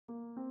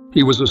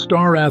He was a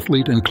star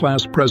athlete and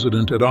class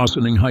president at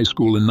Ossining High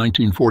School in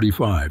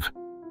 1945.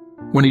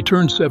 When he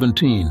turned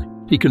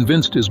 17, he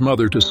convinced his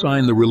mother to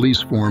sign the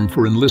release form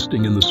for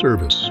enlisting in the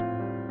service.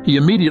 He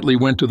immediately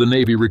went to the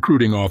Navy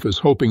recruiting office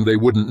hoping they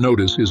wouldn't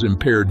notice his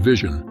impaired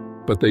vision,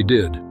 but they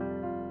did.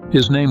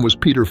 His name was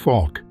Peter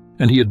Falk,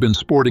 and he had been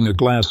sporting a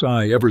glass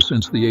eye ever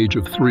since the age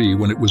of 3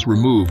 when it was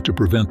removed to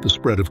prevent the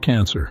spread of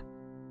cancer.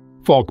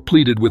 Falk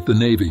pleaded with the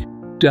Navy,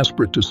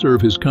 desperate to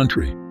serve his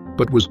country,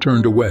 but was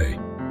turned away.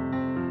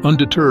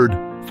 Undeterred,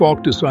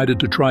 Falk decided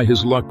to try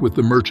his luck with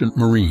the Merchant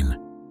Marine,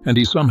 and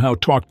he somehow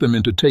talked them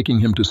into taking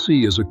him to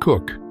sea as a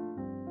cook.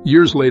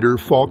 Years later,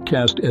 Falk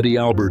cast Eddie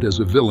Albert as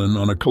a villain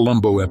on a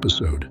Columbo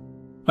episode.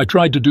 "I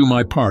tried to do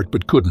my part,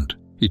 but couldn't,"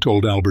 he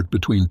told Albert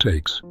between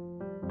takes.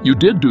 "You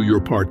did do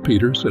your part,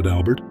 Peter," said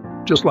Albert,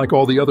 "just like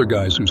all the other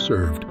guys who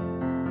served."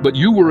 "But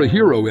you were a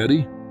hero,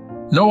 Eddie."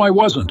 "No, I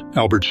wasn't,"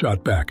 Albert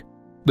shot back.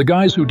 "The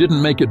guys who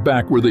didn't make it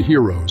back were the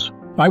heroes.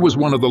 I was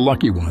one of the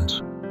lucky ones."